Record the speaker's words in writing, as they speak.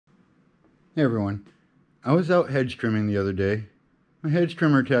Hey everyone, I was out hedge trimming the other day. My hedge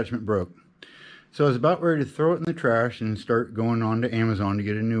trimmer attachment broke. So I was about ready to throw it in the trash and start going on to Amazon to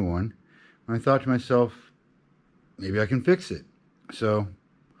get a new one. And I thought to myself, maybe I can fix it. So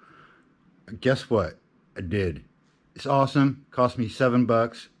guess what? I did. It's awesome. Cost me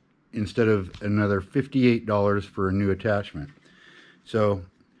 $7 instead of another $58 for a new attachment. So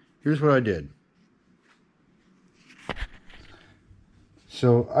here's what I did.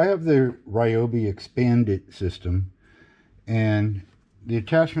 So I have the Ryobi Expand It system, and the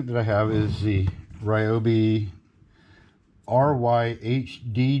attachment that I have is the Ryobi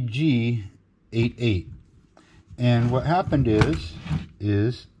RYHDG88. And what happened is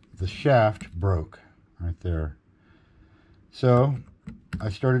the shaft broke right there. So I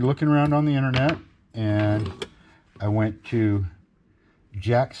started looking around on the internet, and I went to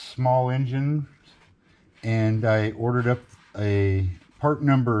Jack's Small Engines, and I ordered up a part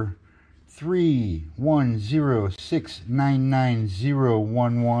number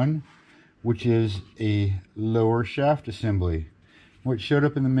 310699011, which is a lower shaft assembly. What showed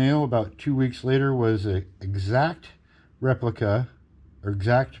up in the mail about 2 weeks later was an exact replica, or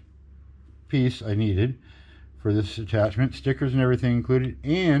exact piece I needed for this attachment, stickers and everything included,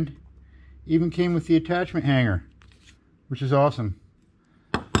 and even came with the attachment hanger, which is awesome.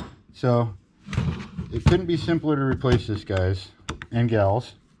 So it couldn't be simpler to replace this, guys and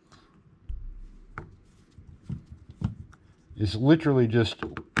gals. It's literally just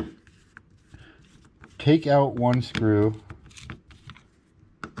take out one screw,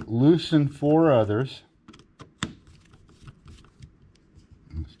 loosen 4 others.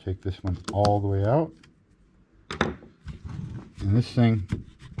 Let's take this one all the way out, and this thing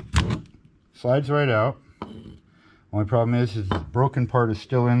slides right out. Only problem is the broken part is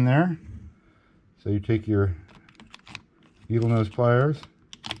still in there. So you take your needle nose pliers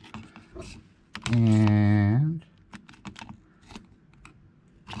and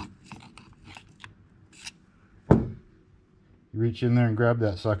you reach in there and grab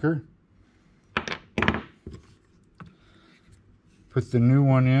that sucker. Put the new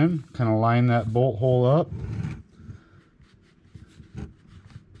one in, kind of line that bolt hole up.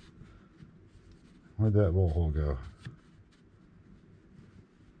 Where'd that bolt hole go?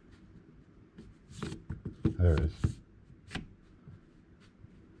 There it is.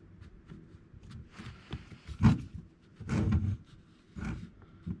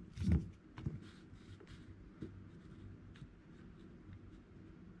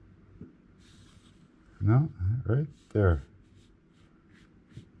 No, right there.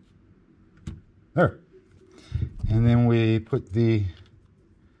 There. And then we put the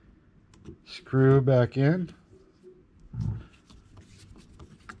screw back in.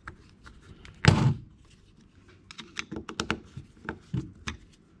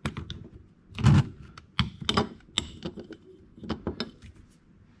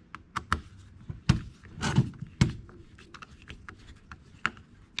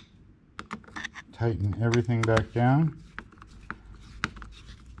 Tighten everything back down.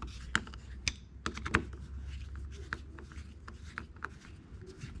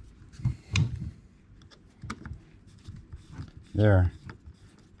 There.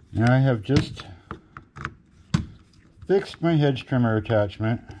 Now I have just fixed my hedge trimmer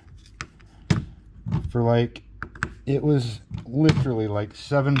attachment for it was literally like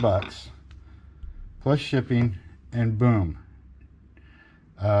 $7 plus shipping, and boom.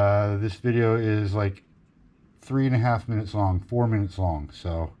 This video is like 3.5 minutes long, 4 minutes long,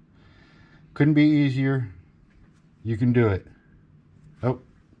 so couldn't be easier. You can do it. Oh,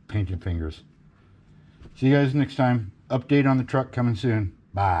 painted fingers. See you guys next time. Update on the truck coming soon.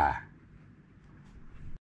 Bye.